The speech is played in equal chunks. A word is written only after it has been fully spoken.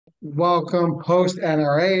Welcome, post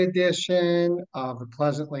NRA edition of the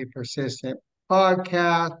Pleasantly Persistent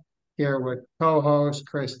podcast. Here with co-host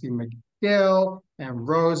Christy McGill, and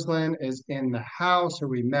Rosalyn is in the house, who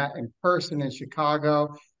we met in person in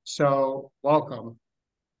Chicago. So, welcome.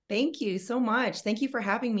 Thank you so much. Thank you for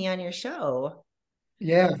having me on your show.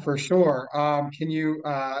 Yeah, for sure. Can you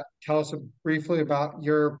tell us briefly about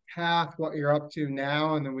your path, what you're up to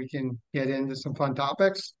now, and then we can get into some fun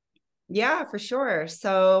topics? Yeah, for sure.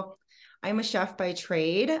 So I'm a chef by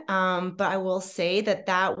trade, but I will say that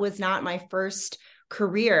that was not my first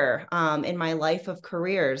career in my life of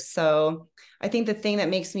careers. So I think the thing that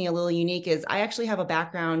makes me a little unique is I actually have a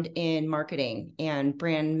background in marketing and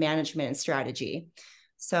brand management and strategy.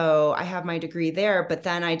 So I have my degree there, but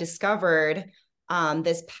then I discovered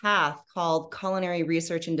this path called culinary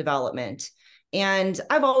research and development. And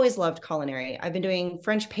I've always loved culinary. I've been doing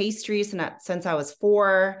French pastries since I was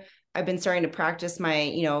 4. I've been starting to practice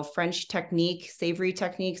my, French technique, savory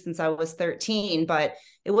technique since I was 13, but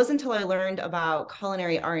it wasn't until I learned about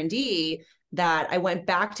culinary R&D that I went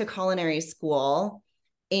back to culinary school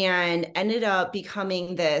and ended up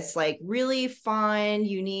becoming this like really fun,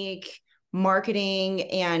 unique marketing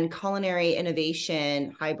and culinary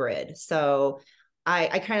innovation hybrid. So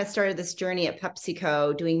I kind of started this journey at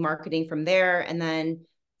PepsiCo doing marketing from there, and then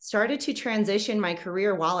started to transition my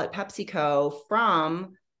career while at PepsiCo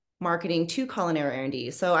from marketing to culinary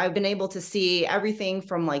R&D. So I've been able to see everything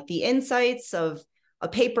from like the insights of a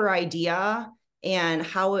paper idea and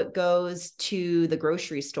how it goes to the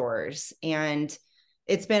grocery stores. And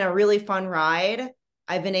it's been a really fun ride.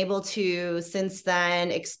 I've been able to, since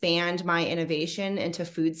then, expand my innovation into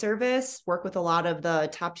food service, work with a lot of the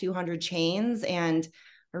top 200 chains. And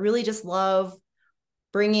I really just love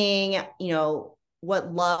bringing,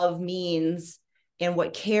 what love means and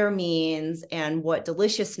what care means and what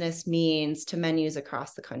deliciousness means to menus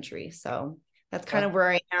across the country. So that's kind of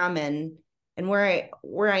where I am, and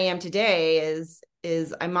where I am today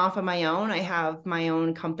is I'm off on my own. I have my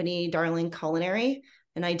own company, Darling Culinary,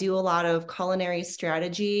 and I do a lot of culinary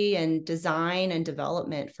strategy and design and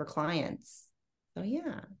development for clients. So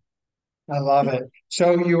yeah. I love it.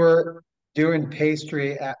 So you were doing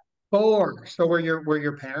pastry at 4. So were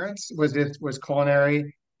your parents? Was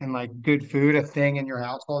culinary and like good food a thing in your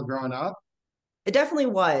household growing up? It definitely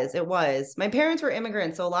was. It was. My parents were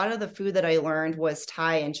immigrants, so a lot of the food that I learned was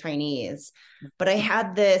Thai and Chinese. But I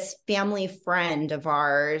had this family friend of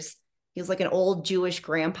ours. He was like an old Jewish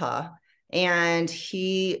grandpa, and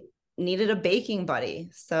he needed a baking buddy.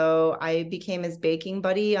 So I became his baking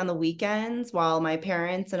buddy on the weekends while my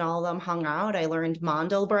parents and all of them hung out. I learned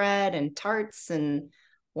mandel bread and tarts and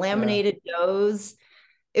Yeah. laminated doughs.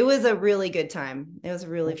 It was a really good time. It was a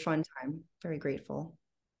really fun time. Very grateful.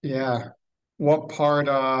 Yeah. What part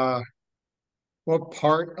of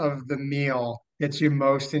the meal gets you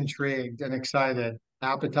most intrigued and excited?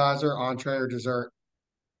 Appetizer, entree, or dessert?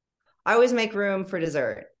 I always make room for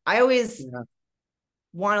dessert. I always Yeah.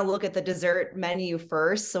 want to look at the dessert menu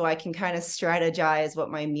first so I can kind of strategize what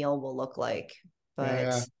my meal will look like. Yeah, But,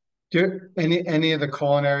 yeah. Do any of the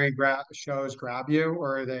culinary shows grab you,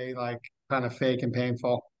 or are they like kind of fake and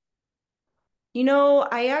painful?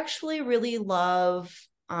 I actually really love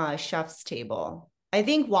Chef's Table. I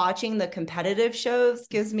think watching the competitive shows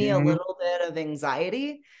gives me a Hmm. little bit of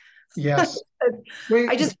anxiety. Yes. Wait,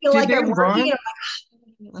 I just feel did like they I'm working.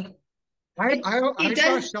 run? And I It I it I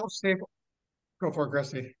saw does shelf stable. Go for it,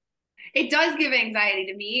 Christy. it does give anxiety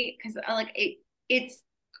to me because it's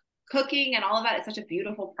cooking and all of that is such a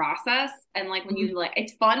beautiful process, and like when you like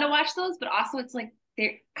it's fun to watch those, but also it's like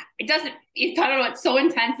there it doesn't I don't know, it's so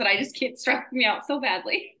intense that I just can't stress me out so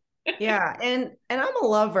badly. Yeah, and I'm a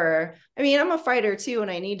lover. I mean, I'm a fighter too, and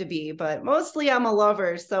I need to be, but mostly I'm a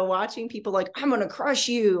lover. So watching people like, I'm gonna crush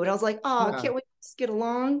you, and I was like, oh, Yeah. can't we just get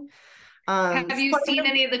along? Have So you I seen have,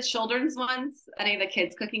 any of the children's ones, any of the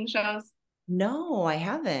kids cooking shows? no, I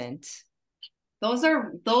haven't. Those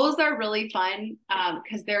are really fun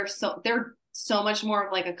because they're so much more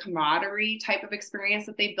of like a camaraderie type of experience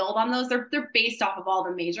that they build on those. They're based off of all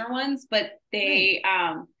the major ones, but Nice. they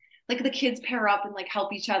like the kids pair up and like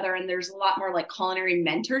help each other, and there's a lot more like culinary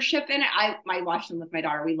mentorship in it. I watch them with my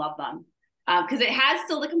daughter. We love them because it has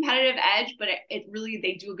still the competitive edge, but it really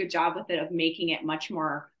they do a good job with it of making it much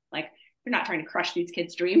more like they're not trying to crush these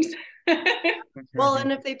kids' dreams. Well,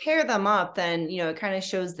 and if they pair them up, then it kind of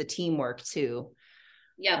shows the teamwork too,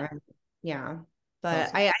 Yep. right? Yeah. But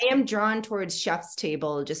Awesome. I am drawn towards Chef's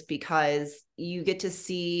Table just because you get to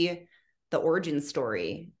see the origin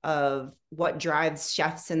story of what drives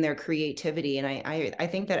chefs and their creativity. And I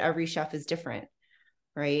think that every chef is different,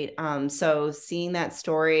 right? So seeing that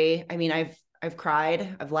story, I mean, I've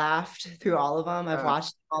cried. I've laughed through all of them. I've Uh,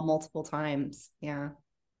 watched them all multiple times. Yeah.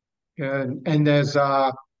 Good. And there's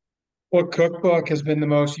what cookbook has been the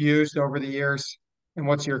most used over the years? And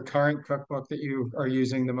what's your current cookbook that you are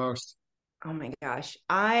using the most? Oh my gosh.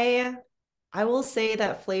 I will say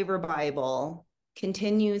that Flavor Bible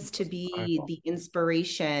continues to be Bible. the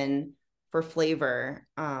inspiration for flavor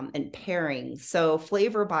and pairing. So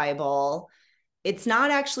Flavor Bible, it's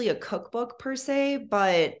not actually a cookbook per se,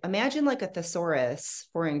 but imagine like a thesaurus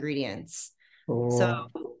for ingredients. So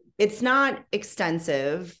Oh, it's not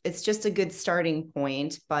extensive. It's just a good starting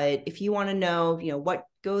point. But if you want to know, what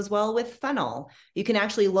goes well with fennel, you can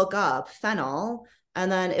actually look up fennel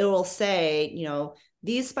and then it will say,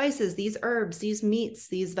 these spices, these herbs, these meats,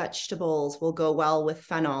 these vegetables will go well with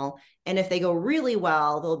fennel. And if they go really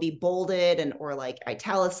well, they'll be bolded and or like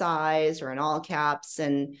italicized or in all caps.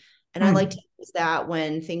 And I like to use that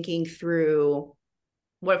when thinking through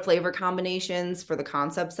what flavor combinations for the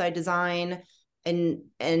concepts I design.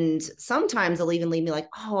 And sometimes they'll even leave me like,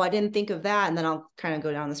 oh, I didn't think of that. And then I'll kind of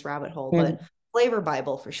go down this rabbit hole. and But Flavor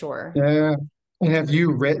Bible for sure. yeah. And have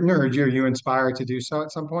you written or are you inspired to do so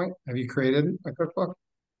at some point? Have you created a cookbook?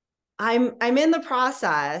 I'm in the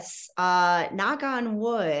process. Knock on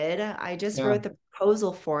wood. I just Yeah. wrote the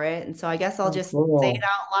proposal for it. And so I guess I'll Oh, just say it cool.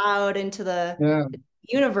 out loud into the Yeah.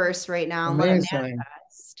 universe right now and let it Amazing.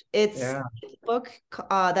 manifest. It's Yeah. a book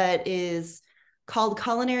that is called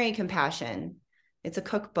Culinary Compassion. It's a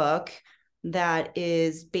cookbook that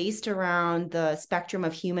is based around the spectrum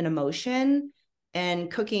of human emotion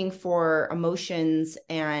and cooking for emotions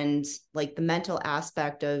and like the mental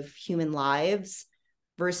aspect of human lives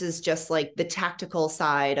versus just like the tactical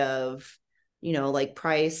side of, like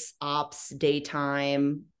price, ops,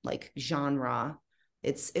 daytime, like genre.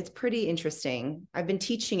 It's pretty interesting. I've been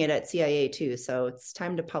teaching it at CIA too, so it's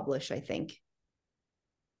time to publish, I think.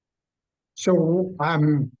 So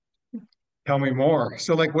tell me more.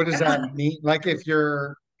 So like what does that mean? Like if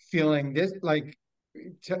you're feeling this like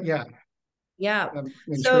yeah, Yeah. I'm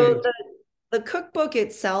So intrigued. the cookbook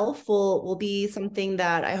itself will be something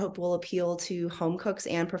that I hope will appeal to home cooks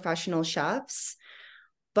and professional chefs.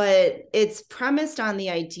 But it's premised on the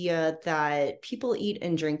idea that people eat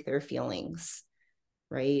and drink their feelings,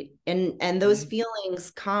 right? And those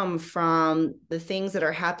feelings come from the things that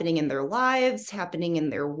are happening in their lives, happening in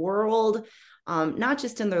their world, not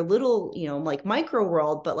just in their little, like micro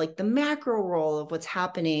world, but like the macro world of what's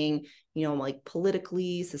happening, like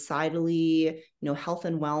politically, societally, health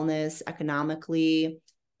and wellness, economically.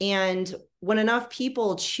 And when enough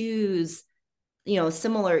people choose,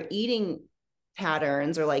 similar eating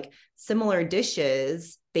patterns or like similar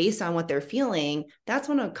dishes based on what they're feeling, that's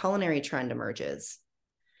when a culinary trend emerges.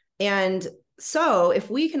 And so if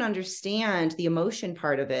we can understand the emotion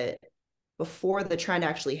part of it before the trend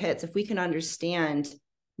actually hits, if we can understand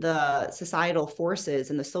the societal forces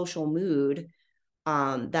and the social mood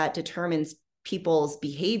that determines people's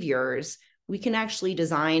behaviors, we can actually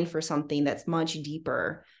design for something that's much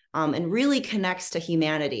deeper and really connects to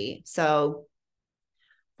humanity. So,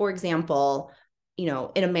 for example,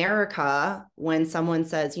 in America, when someone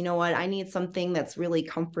says, you know what, I need something that's really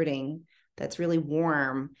comforting, that's really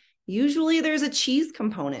warm, usually there's a cheese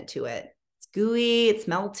component to it. It's gooey, it's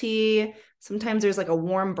melty. Sometimes there's like a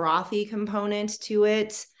warm brothy component to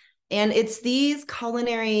it. And it's these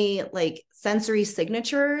culinary like sensory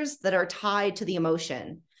signatures that are tied to the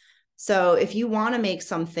emotion. So if you want to make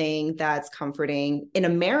something that's comforting in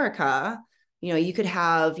America, you could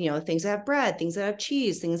have, things that have bread, things that have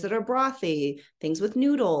cheese, things that are brothy, things with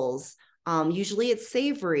noodles. Usually it's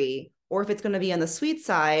savory, or if it's going to be on the sweet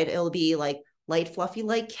side, it'll be like light, fluffy,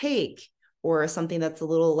 like cake, or something that's a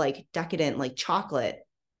little like decadent, like chocolate.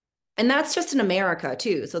 And that's just in America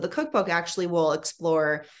too. So the cookbook actually will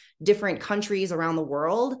explore different countries around the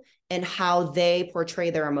world and how they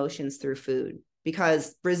portray their emotions through food.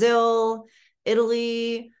 Because Brazil,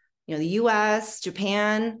 Italy, the US,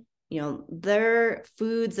 Japan, their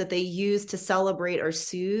foods that they use to celebrate or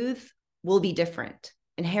soothe will be different,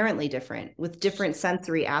 inherently different, with different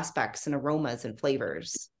sensory aspects and aromas and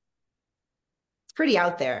flavors. It's pretty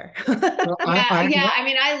out there. Well, Yeah, yeah. I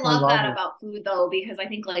mean, I I love love that it. about food though, because I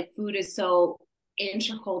think like food is so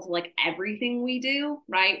integral to like everything we do,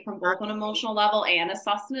 right? From both an emotional level and a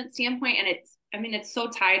sustenance standpoint. And I mean, it's so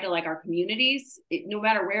tied to like our communities. No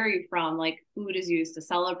matter where you're from, like food is used to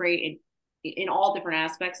celebrate in all different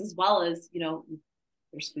aspects, as well as,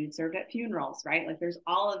 there's food served at funerals, right? Like there's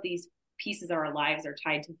all of these pieces of our lives are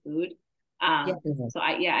tied to food. Yeah. So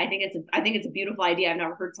I think it's a beautiful idea. I've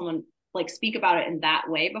never heard someone like speak about it in that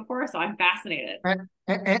way before. So I'm fascinated. And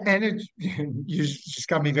it you just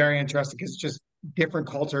got me very interested because just different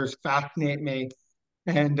cultures fascinate me,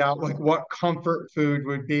 and like what comfort food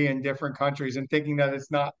would be in different countries, and thinking that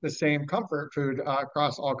it's not the same comfort food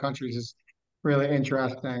across all countries is really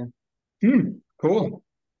interesting. Cool.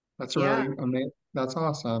 That's Yeah. really amazing. That's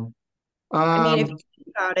awesome. I mean, if you Um,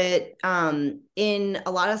 think about it, in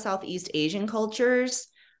a lot of Southeast Asian cultures,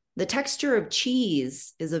 the texture of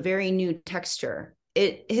cheese is a very new texture.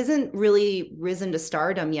 It hasn't really risen to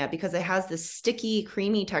stardom yet because it has this sticky,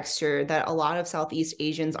 creamy texture that a lot of Southeast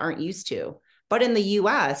Asians aren't used to. But in the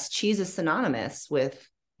US, cheese is synonymous with,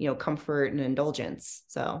 comfort and indulgence.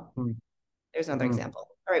 So hmm, there's another hmm, example.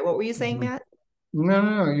 All right, what were you saying, hmm. Matt? No,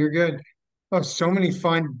 no, no, you're good. Oh, so many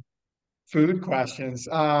fun food questions.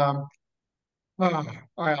 All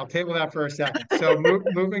right, I'll table that for a second. So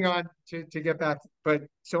moving on to get back, but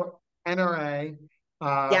so NRA,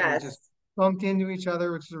 we just Yes. bumped into each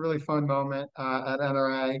other, which is a really fun moment at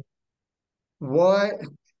NRA. What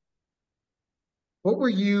what were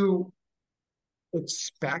you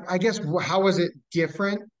expect? I guess how was it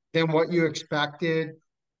different than what you expected?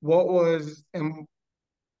 What was and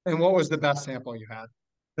what was the best sample you had?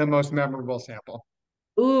 The most memorable sample?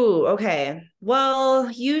 Ooh, okay.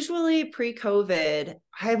 Well, usually pre-COVID,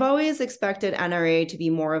 I've always expected NRA to be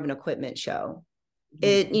more of an equipment show.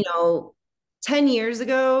 Hmm. 10 years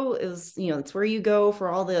ago, it was, it's where you go for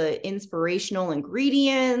all the inspirational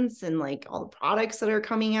ingredients and like all the products that are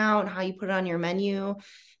coming out, how you put it on your menu.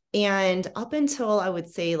 And up until I would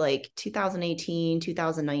say like 2018,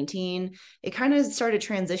 2019, it kind of started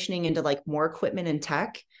transitioning into like more equipment and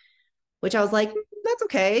tech, which I was like, that's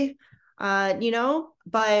okay.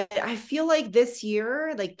 But I feel like this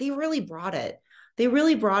year, like they really brought it. They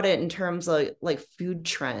really brought it in terms of like food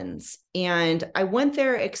trends. And I went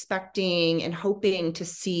there expecting and hoping to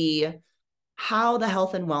see how the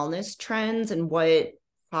health and wellness trends and what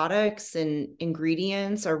products and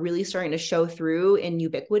ingredients are really starting to show through in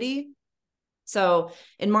ubiquity. So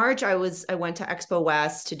in March, I went to Expo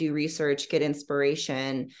West to do research, get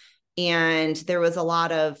inspiration, and there was a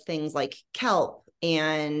lot of things like kelp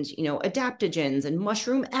and adaptogens and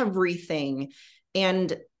mushroom everything.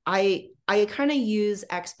 And I kind of use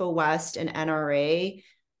Expo West and NRA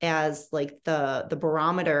as like the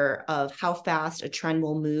barometer of how fast a trend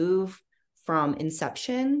will move from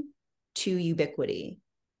inception to ubiquity,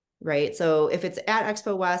 right? So if it's at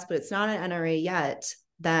Expo West, but it's not at NRA yet,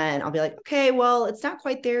 then I'll be like, okay, well, it's not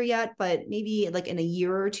quite there yet, but maybe like in a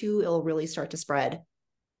year or two, it'll really start to spread.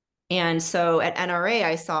 And so at NRA,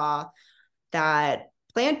 I saw that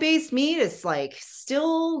plant-based meat is like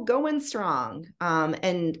still going strong.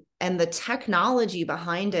 And the technology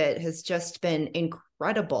behind it has just been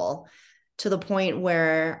incredible to the point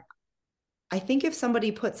where I think if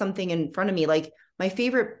somebody put something in front of me, like my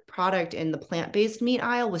favorite product in the plant-based meat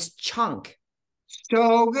aisle was chunk.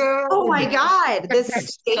 So Oh my good. God, this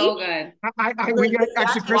steak, So good. We got the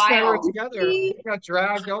actually Dutch Chris and I were Wild. together. We got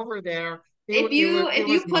dragged over there. If It you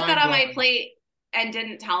was put that mind on my blowing. plate and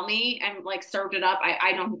didn't tell me and like served it up,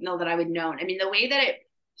 I don't know that I would known. I mean, the way that it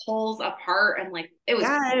pulls apart and like it was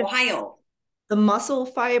yeah, it's wild. the muscle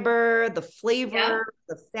fiber, the Yep. flavor,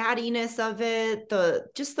 the fattiness of it, the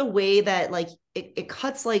just the way that like it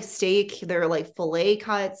cuts like steak. They're like fillet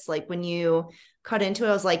cuts. Like when you cut into it,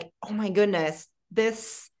 I was like, oh my goodness,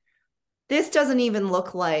 this doesn't even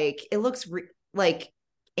look like it looks like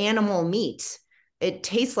animal meat. It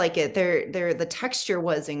tastes like it. The texture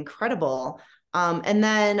was incredible. And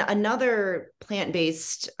then another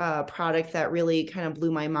plant-based product that really kind of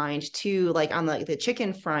blew my mind too, like on the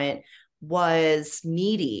chicken front, was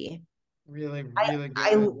meaty. Really, I, really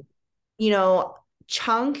I, good. you know,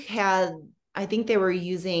 Chunk had, I think they were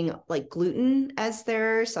using like gluten as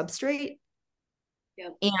their substrate,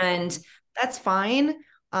 Yep. and that's fine.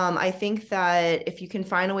 I think that if you can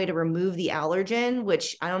find a way to remove the allergen,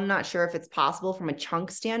 which I'm not sure if it's possible from a chunk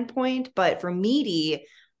standpoint, but for meaty,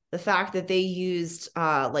 the fact that they used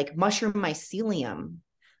like mushroom mycelium,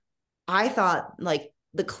 I thought like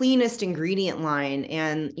the cleanest ingredient line,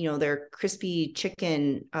 and their crispy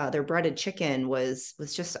chicken, their breaded chicken was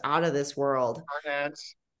just out of this world.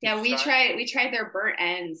 Ants. Did Yeah, you try? we tried their burnt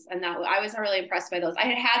ends, and that I was really impressed by those. I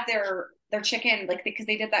had had their chicken like because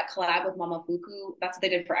they did that collab with Momofuku. That's what they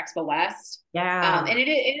did for Expo West. Yeah. And it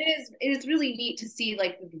is really neat to see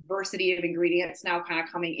like the diversity of ingredients now kind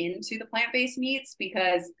of coming into the plant-based meats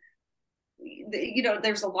because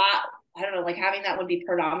there's a lot. I don't know, like having that one be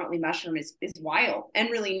predominantly mushroom is wild and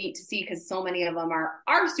really neat to see because so many of them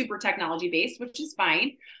are super technology based, which is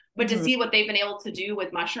fine. But to Mhm. see what they've been able to do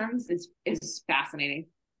with mushrooms is fascinating.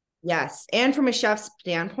 Yes. And from a chef's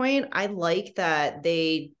standpoint, I like that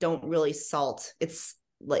they don't really salt. It's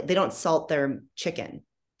like they don't salt their chicken,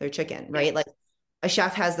 Yeah. right? Like a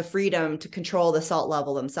chef has the freedom to control the salt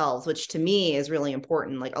level themselves, which to me is really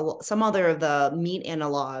important. Like some other of the meat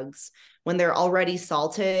analogs, when they're already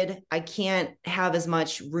salted, I can't have as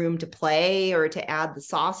much room to play or to add the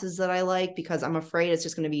sauces that I like, because I'm afraid it's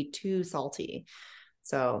just going to be too salty.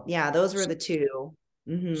 So yeah, those were the two.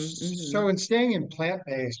 So in staying in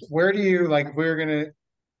plant-based, where do you like, we're gonna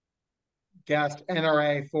guess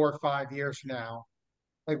NRA 4 or 5 years from now,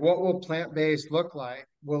 like what will plant-based look like?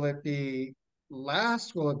 Will it be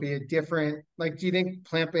less? Will it be a different, like, do you think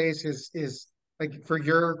plant-based is like for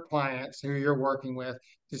your clients who you're working with,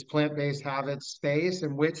 does plant-based have its space?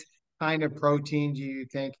 And which kind of protein do you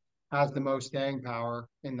think has the most staying power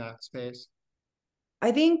in that space?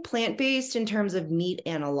 I think plant-based in terms of meat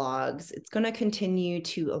analogs, it's going to continue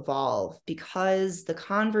to evolve because the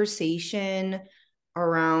conversation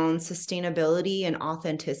around sustainability and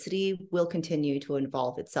authenticity will continue to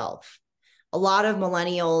evolve itself. A lot of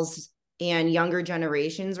millennials and younger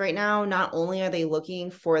generations right now, not only are they looking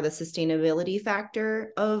for the sustainability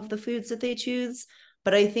factor of the foods that they choose,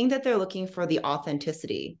 but I think that they're looking for the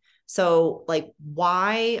authenticity. So, like,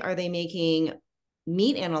 why are they making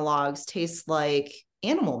meat analogs taste like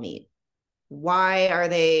animal meat? Why are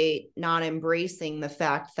they not embracing the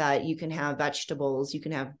fact that you can have vegetables, you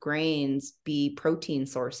can have grains be protein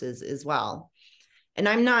sources as well? And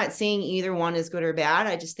I'm not saying either one is good or bad.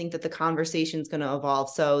 I just think that the conversation is going to evolve.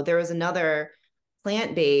 So there was another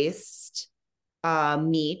plant-based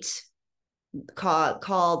meat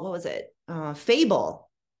called what was it? Fable.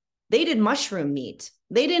 They did mushroom meat.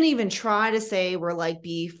 They didn't even try to say we're like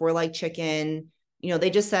beef, we're like chicken. They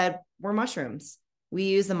just said we're mushrooms. We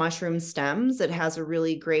use the mushroom stems. It has a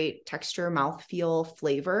really great texture, mouthfeel,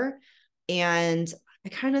 flavor. And I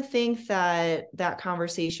kind of think that that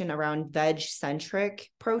conversation around veg-centric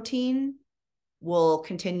protein will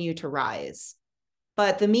continue to rise.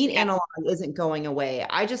 But the meat analog isn't going away.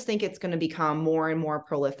 I just think it's going to become more and more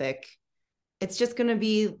prolific. It's just going to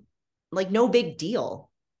be like no big deal,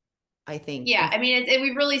 I think. Yeah, I mean,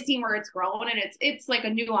 we've really seen where it's grown, and it's like a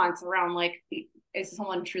nuance around like, is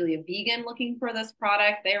someone truly a vegan looking for this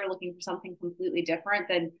product? They are looking for something completely different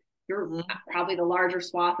than you're probably the larger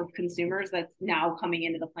swath of consumers that's now coming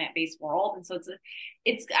into the plant-based world. And so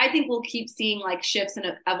I think we'll keep seeing like shifts and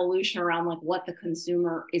evolution around like what the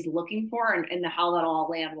consumer is looking for, and how that all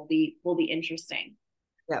land will be interesting.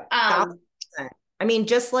 Yeah. I mean,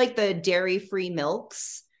 just like the dairy-free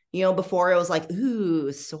milks, before it was like,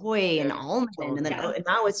 ooh, soy and almond. And then and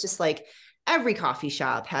now it's just like every coffee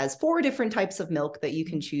shop has 4 different types of milk that you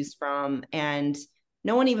can choose from. And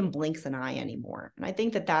no one even blinks an eye anymore. And I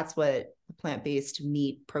think that that's what the plant-based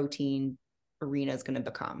meat protein arena is going to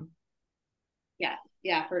become.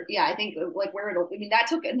 I think like that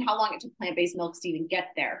took, and how long it took plant-based milks to even get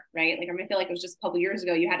there, right? Like, I feel like it was just a couple of years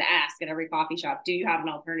ago, you had to ask at every coffee shop, do you have an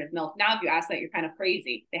alternative milk? Now, if you ask that, you're kind of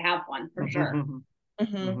crazy. They have one for sure.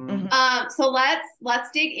 So let's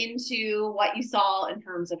dig into what you saw in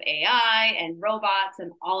terms of AI and robots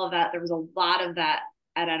and all of that. There was a lot of that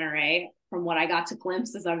at NRA from what I got to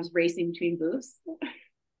glimpse as I was racing between booths.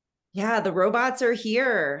 Yeah, the robots are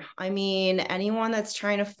here. I mean, anyone that's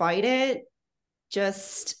trying to fight it,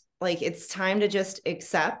 just like, it's time to just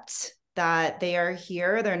accept that they are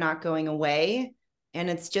here. They're not going away. And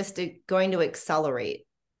it's just going to accelerate.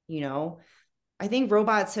 I think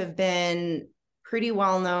robots have been pretty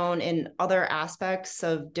well known in other aspects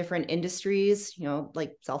of different industries,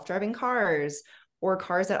 like self-driving cars or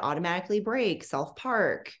cars that automatically brake,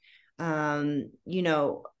 self-park,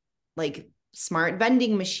 like smart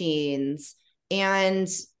vending machines, and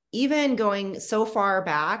even going so far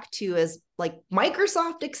back to as like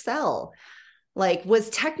Microsoft Excel, like was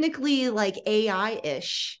technically like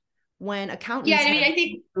AI-ish when accountants. Yeah, I mean, I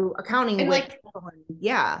think accounting with, like,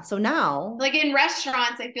 so now, like in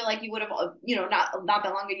restaurants, I feel like you would have, not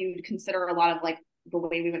that long ago, you would consider a lot of like the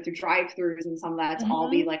way we went through drive-throughs and some of that to all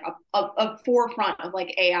be like a forefront of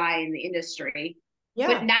like AI in the industry. Yeah.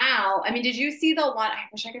 But now, I mean, did you see the one? I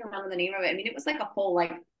wish I could remember the name of it. I mean, it was like a whole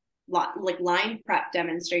like line prep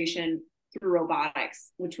demonstration through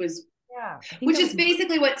robotics, which is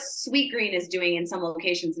basically what Sweetgreen is doing in some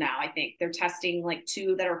locations now. I think they're testing like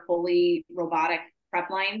 2 that are fully robotic prep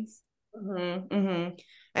lines.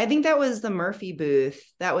 I think that was the Murphy booth.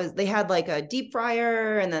 They had like a deep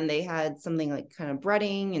fryer, and then they had something like kind of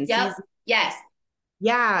breading and seasoning. Yes.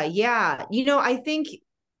 Yeah. I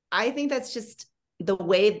think that's just the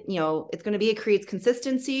way, it's going to be. It creates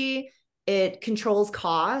consistency. It controls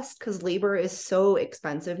cost because labor is so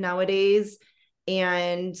expensive nowadays.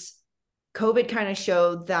 And COVID kind of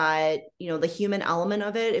showed that, the human element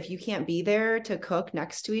of it, if you can't be there to cook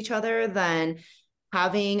next to each other, then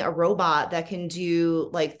having a robot that can do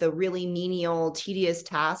like the really menial, tedious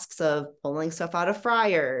tasks of pulling stuff out of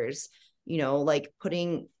fryers, like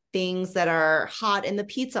putting things that are hot in the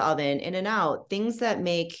pizza oven in and out, things that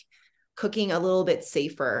make cooking a little bit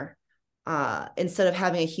safer, instead of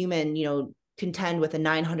having a human, contend with a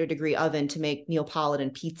 900-degree oven to make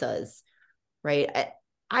Neapolitan pizzas, right?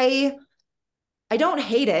 I don't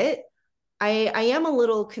hate it. I am a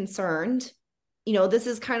little concerned. This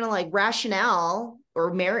is kind of like Rationale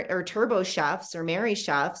or Turbo Chefs or Mary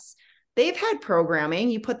Chefs. They've had programming.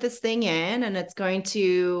 You put this thing in and it's going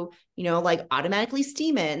to, like automatically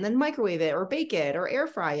steam it and then microwave it or bake it or air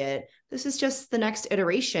fry it. This is just the next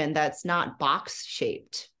iteration that's not box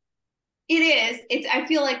shaped. It is. I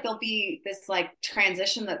feel like there'll be this like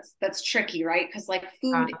transition that's tricky, right? Because like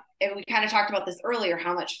food, and we kind of talked about this earlier,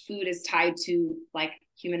 how much food is tied to like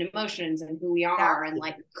human emotions and who we are. And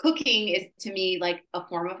like cooking is to me like a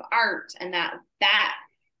form of art, and that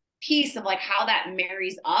piece of like how that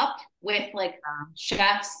marries up with like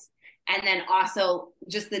chefs, and then also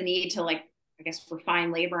just the need to like, I guess,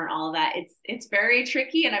 refine labor and all of that. It's very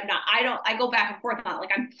tricky. And I go back and forth on it.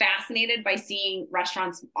 Like, I'm fascinated by seeing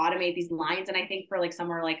restaurants automate these lines. And I think for like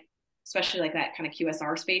somewhere like, especially like that kind of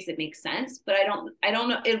QSR space, it makes sense, but I don't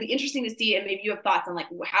know. It'll be interesting to see. And maybe you have thoughts on like,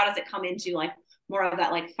 how does it come into like more of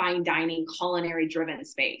that like fine dining, culinary driven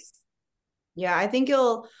space? Yeah, I think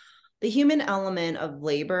the human element of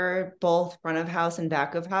labor, both front of house and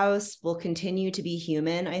back of house, will continue to be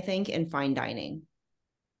human, I think, in fine dining.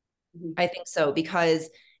 I think so, because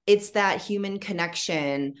it's that human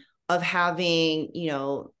connection of having,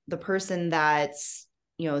 the person that's,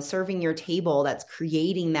 serving your table, that's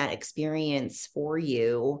creating that experience for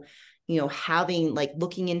you, having like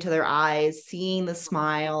looking into their eyes, seeing the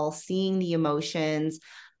smile, seeing the emotions.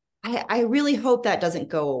 I really hope that doesn't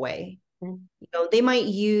go away. They might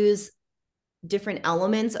use different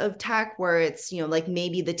elements of tech where it's, like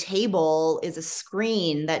maybe the table is a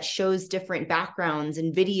screen that shows different backgrounds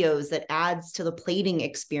and videos that adds to the plating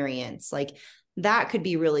experience. Like that could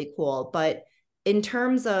be really cool. But in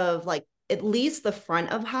terms of like, at least the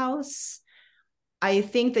front of house, I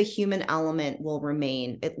think the human element will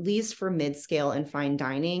remain, at least for mid-scale and fine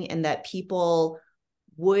dining, and that people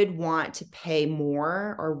would want to pay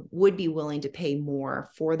more or would be willing to pay more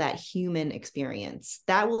for that human experience.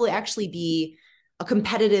 That will actually be a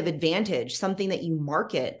competitive advantage, something that you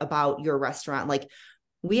market about your restaurant. Like,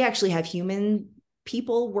 we actually have human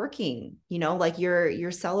people working, like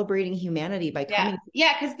you're celebrating humanity by coming.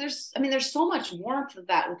 Yeah, because there's so much warmth of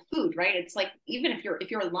that with food, right? It's like, even if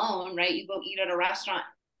you're alone, right, you go eat at a restaurant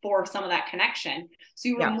for some of that connection, so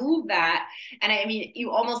you remove that. And I mean,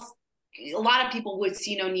 a lot of people would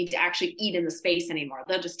see no need to actually eat in the space anymore.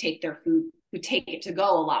 They'll just take their food, who take it to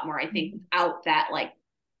go a lot more, I think, without that like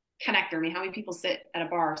connector. I mean, how many people sit at a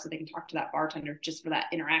bar so they can talk to that bartender just for that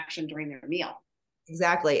interaction during their meal?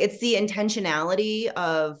 Exactly. It's the intentionality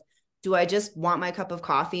of, do I just want my cup of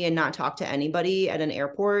coffee and not talk to anybody at an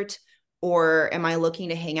airport? Or am I looking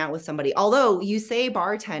to hang out with somebody? Although you say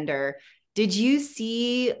bartender, did you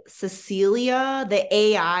see Cecilia, the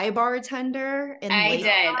AI bartender? I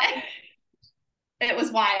did. It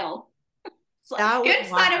was wild. That good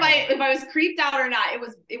sign if I was creeped out or not.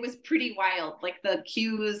 It was pretty wild, like the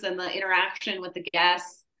cues and the interaction with the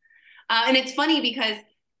guests. And it's funny because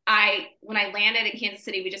when I landed in Kansas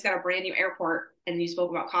City, we just got a brand new airport, and you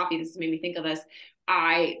spoke about coffee. This made me think of this.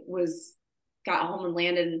 Got home and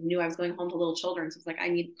landed and knew I was going home to little children. So it's like, I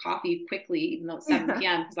need coffee quickly, even though it's 7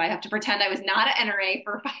 p.m. because I have to pretend I was not at NRA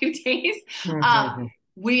for 5 days.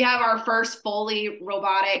 We have our first fully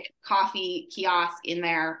robotic coffee kiosk in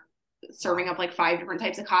there, serving up like 5 different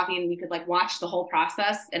types of coffee, and we could like watch the whole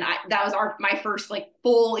process. And that was my first like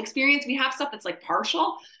full experience. We have stuff that's like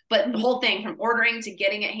partial, but the whole thing from ordering to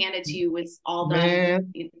getting it handed to you was all done.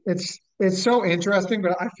 Man, it's so interesting,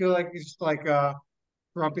 but I feel like it's like a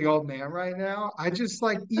grumpy old man right now. I just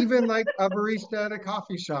like, even like a barista at a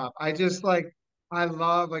coffee shop. I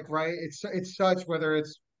love like, right. It's such, whether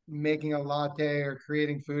it's making a latte or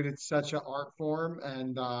creating food, it's such an art form.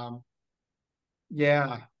 And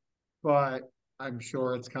yeah, but I'm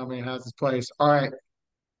sure it's coming. It has its place. All right.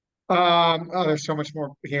 Oh, there's so much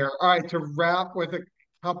more here. All right, to wrap with a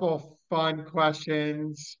couple fun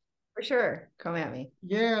questions. For sure. Come at me.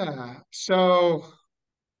 Yeah. So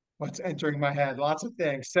what's entering my head? Lots of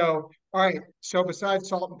things. So, all right. So besides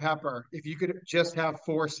salt and pepper, if you could just have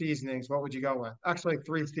 4 seasonings, what would you go with? Actually,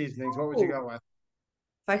 3 seasonings. What would you go with?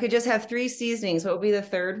 If I could just have 3 seasonings, what would be the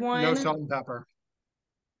third one? No salt and pepper.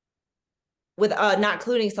 With not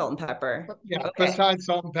including salt and pepper. Yeah. Okay. Besides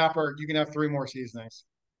salt and pepper, you can have 3 more seasonings.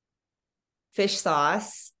 Fish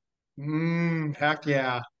sauce, Heck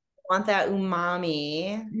yeah. Want that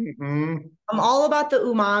umami. Hmm. I'm all about the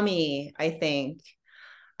umami, I think.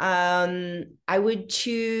 I would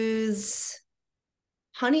choose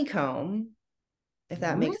honeycomb, if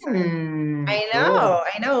that makes sense. Cool.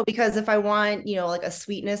 I know, because if I want, like a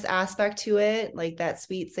sweetness aspect to it, like that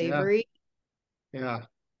sweet Yeah. savory. Yeah.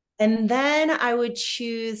 And then I would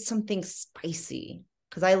choose something spicy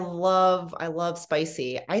because I love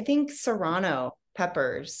spicy. I think serrano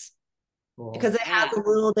peppers because Cool. it has Yeah. a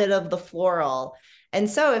little bit of the floral. And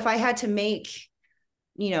so if I had to make,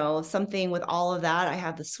 something with all of that, I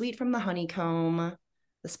have the sweet from the honeycomb,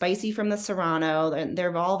 the spicy from the serrano, and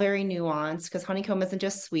they're all very nuanced because honeycomb isn't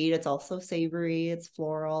just sweet, it's also savory, it's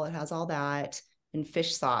floral, it has all that, and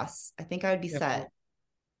fish sauce. I think I would be Yep. set.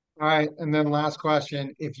 All right. And then last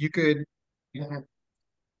question. If you could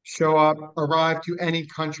show up, arrive to any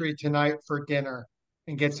country tonight for dinner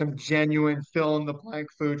and get some genuine fill in the blank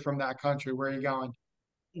food from that country, where are you going?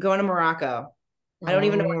 Going to Morocco. I don't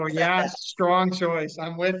even know Oh, why I said that. yes. Strong choice.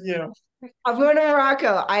 I'm with you. I'm going to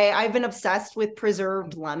Morocco. I've been obsessed with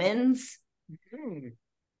preserved lemons Mm,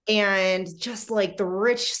 and just like the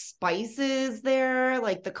rich spices there,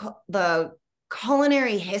 like the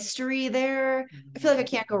culinary history there. I feel like I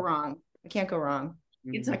can't go wrong. I can't go wrong.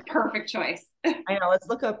 It's a perfect choice. I know. Let's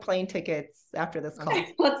look up plane tickets after this call.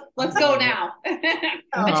 Let's I go love it. now.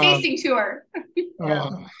 A Um, tasting tour. Yeah.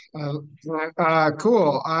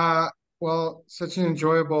 cool. Well, such an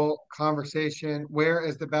enjoyable conversation. Where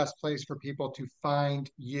is the best place for people to find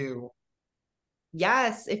you?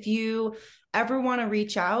 Yes, if you ever want to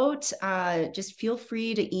reach out, just feel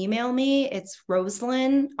free to email me. It's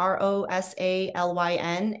Rosalyn,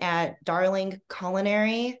 Rosalyn at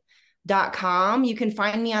darlingculinary.com. You can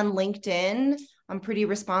find me on LinkedIn. I'm pretty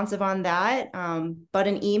responsive on that. But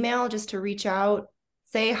an email just to reach out,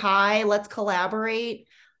 say hi, let's collaborate.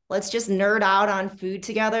 Let's just nerd out on food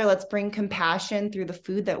together. Let's bring compassion through the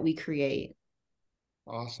food that we create.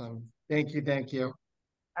 Awesome. Thank you. Thank you.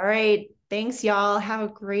 All right. Thanks, y'all. Have a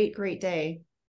great, great day.